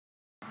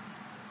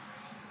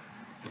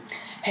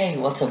Hey,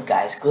 what's up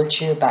guys? Glitch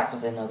here, back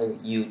with another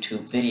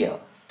YouTube video.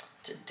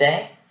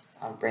 Today,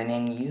 I'm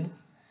bringing you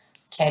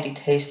Candy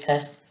Taste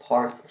Test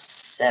Part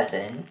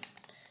 7,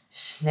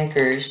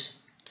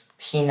 Snickers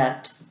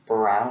Peanut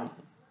Brownie.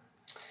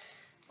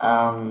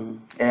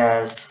 It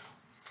has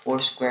 4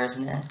 squares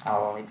in it.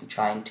 I'll only be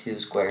trying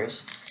 2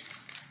 squares.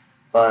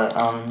 But,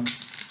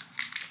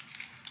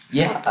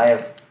 yeah, I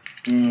have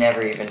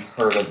never even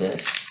heard of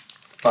this,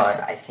 but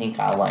I think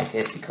I like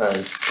it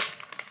because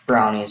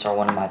brownies are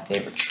one of my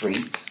favorite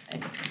treats,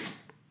 and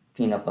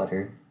peanut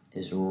butter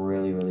is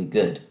really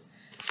good.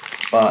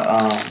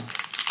 But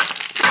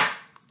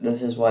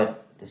this is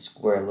what the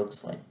square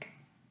looks like.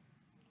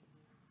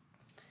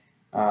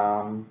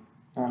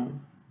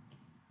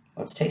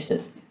 Let's taste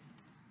it.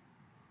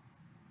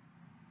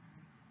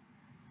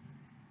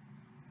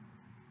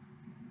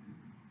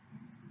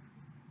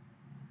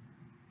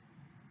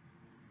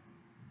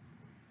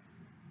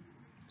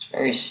 It's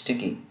very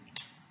sticky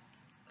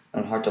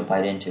and hard to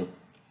bite into,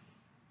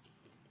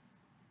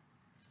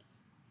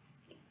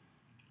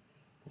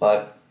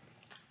 but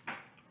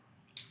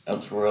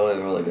it's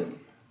really good.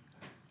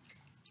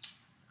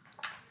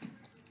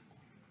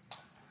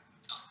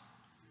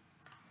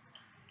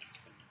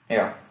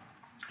 Yeah,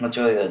 that's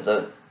really good.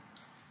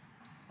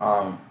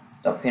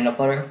 The peanut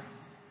butter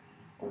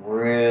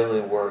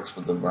really works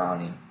with the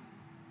brownie.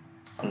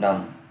 And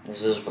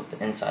this is what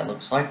the inside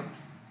looks like.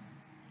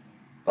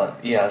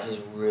 But yeah, this is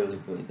really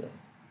good.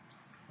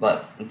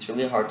 But it's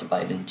really hard to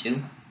bite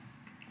into.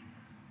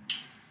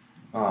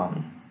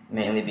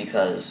 Mainly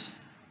because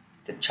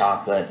the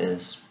chocolate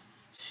is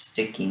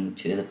sticking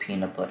to the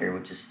peanut butter,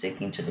 which is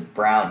sticking to the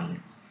brownie.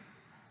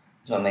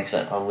 So it makes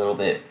it a little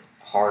bit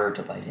harder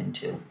to bite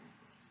into.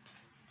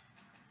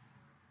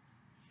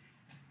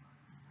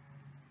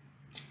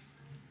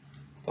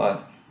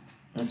 But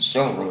it's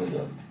still really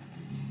good.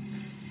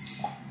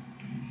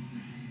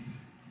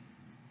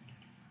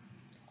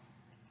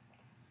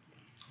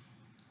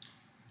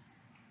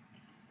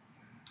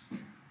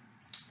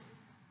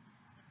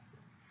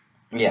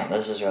 Yeah,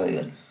 this is really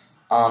good.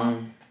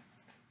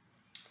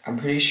 I'm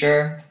pretty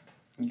sure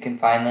you can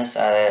find this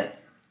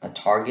at a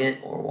Target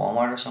or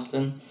Walmart or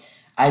something.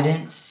 I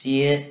didn't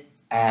see it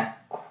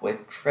at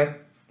Quick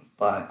Trip,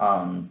 but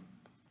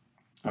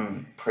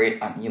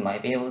you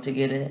might be able to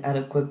get it at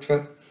a Quick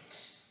Trip.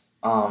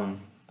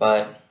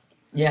 But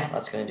yeah,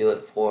 that's gonna do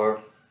it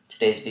for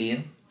today's video.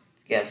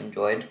 If you guys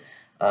enjoyed,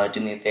 do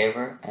me a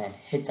favor and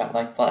hit that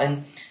like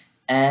button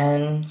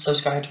and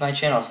subscribe to my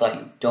channel so that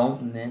you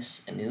don't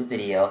miss a new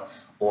video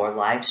or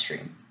live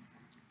stream.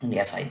 And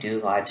yes, I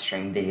do live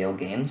stream video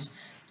games.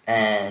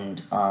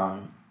 And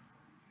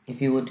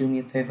if you would do me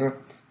a favor,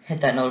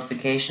 hit that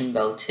notification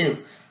bell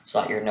too, so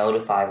that you're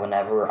notified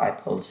whenever I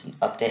post an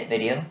update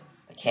video,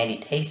 a candy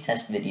taste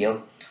test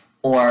video,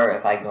 or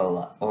if I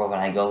go when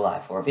I go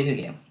live for a video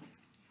game.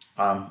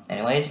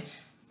 Anyways,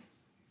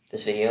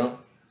 this video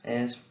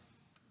is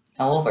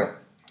now over.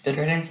 Good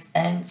riddance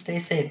and stay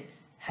safe.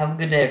 Have a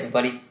good day,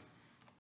 everybody.